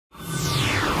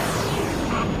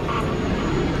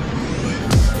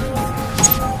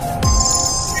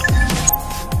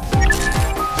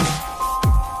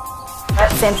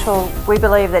Central, we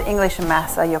believe that English and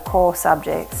Maths are your core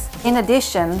subjects. In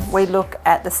addition, we look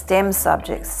at the STEM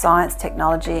subjects, science,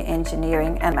 technology,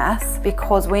 engineering and maths,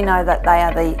 because we know that they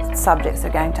are the subjects that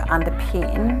are going to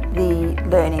underpin the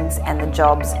learnings and the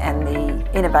jobs and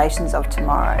the innovations of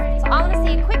tomorrow. So I want to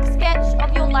see a quick sketch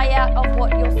of your layout of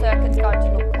what your circuit's going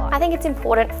to look like. I think it's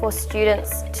important for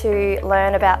students to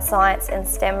learn about science and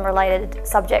STEM related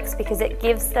subjects because it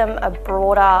gives them a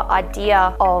broader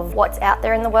idea of what's out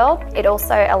there in the world. It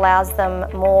also allows them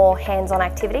more hands-on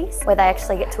activities where they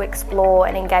actually get to explore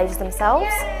and engage themselves.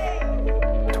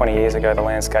 20 years ago the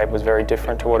landscape was very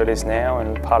different to what it is now,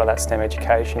 and part of that STEM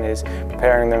education is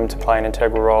preparing them to play an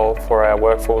integral role for our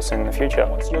workforce in the future.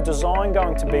 What's your design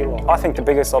going to be like? I think the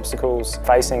biggest obstacles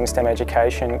facing STEM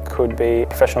education could be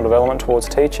professional development towards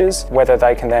teachers, whether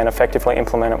they can then effectively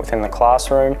implement it within the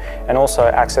classroom, and also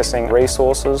accessing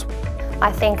resources.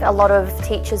 I think a lot of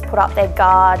teachers put up their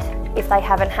guard if they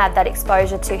haven't had that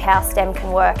exposure to how STEM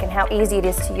can work and how easy it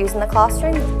is to use in the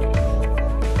classroom.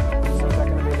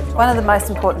 One of the most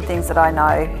important things that I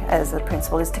know as a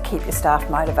principal is to keep your staff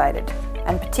motivated,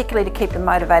 and particularly to keep them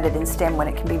motivated in STEM when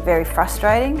it can be very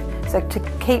frustrating. So to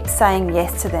keep saying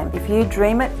yes to them. If you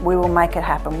dream it, we will make it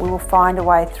happen. We will find a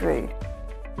way through.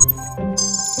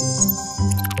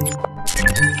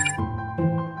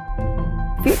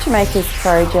 Future Makers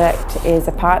project is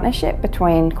a partnership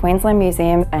between Queensland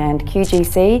Museum and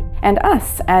QGC and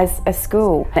us as a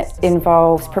school. It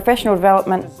involves professional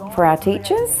development for our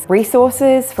teachers,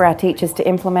 resources for our teachers to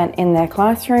implement in their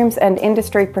classrooms, and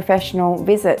industry professional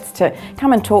visits to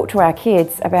come and talk to our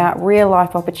kids about real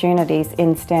life opportunities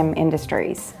in STEM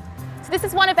industries. So this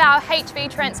is one of our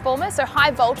HV transformers, so high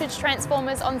voltage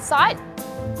transformers on site.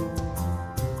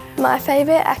 My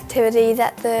favourite activity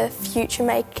that the Future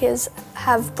Makers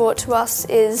have brought to us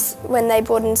is when they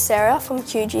brought in Sarah from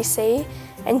QGC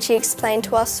and she explained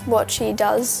to us what she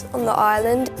does on the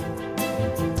island.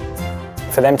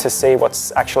 For them to see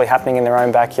what's actually happening in their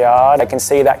own backyard, they can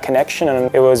see that connection,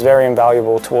 and it was very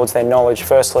invaluable towards their knowledge,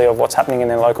 firstly of what's happening in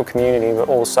their local community, but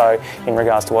also in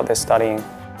regards to what they're studying.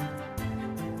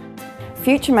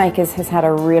 Future Makers has had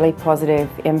a really positive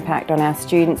impact on our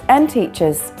students and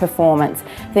teachers' performance.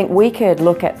 I think we could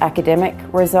look at academic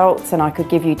results and I could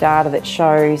give you data that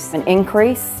shows an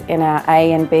increase in our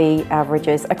A and B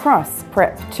averages across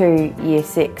Prep to Year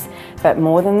 6. But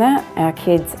more than that, our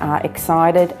kids are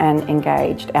excited and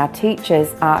engaged. Our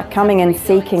teachers are coming and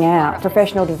seeking out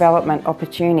professional development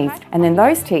opportunities. And then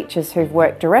those teachers who've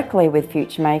worked directly with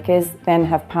Future Makers then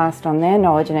have passed on their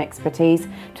knowledge and expertise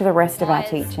to the rest of our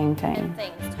teaching team.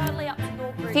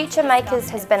 Future Makers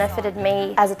has benefited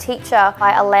me as a teacher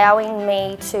by allowing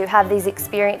me to have these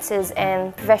experiences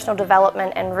and professional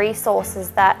development and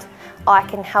resources that I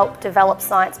can help develop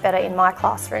science better in my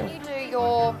classroom. When you do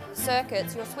your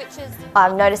circuits, your switches,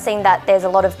 I'm noticing that there's a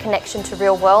lot of connection to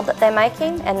real world that they're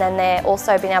making, and then they're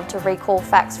also being able to recall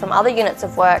facts from other units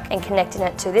of work and connecting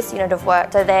it to this unit of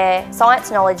work. So their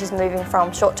science knowledge is moving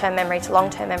from short-term memory to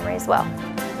long-term memory as well.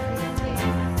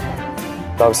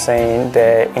 I've seen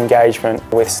their engagement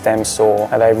with STEM soar.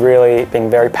 They've really been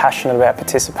very passionate about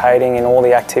participating in all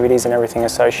the activities and everything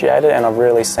associated, and I've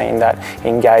really seen that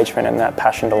engagement and that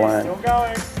passion to learn.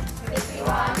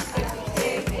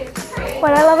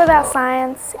 What I love about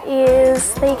science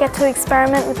is that you get to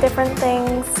experiment with different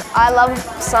things. I love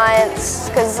science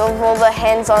because of all the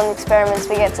hands-on experiments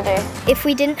we get to do. If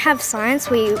we didn't have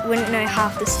science, we wouldn't know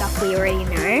half the stuff we already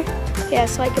know. Yeah,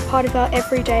 it's like a part of our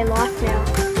everyday life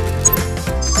now.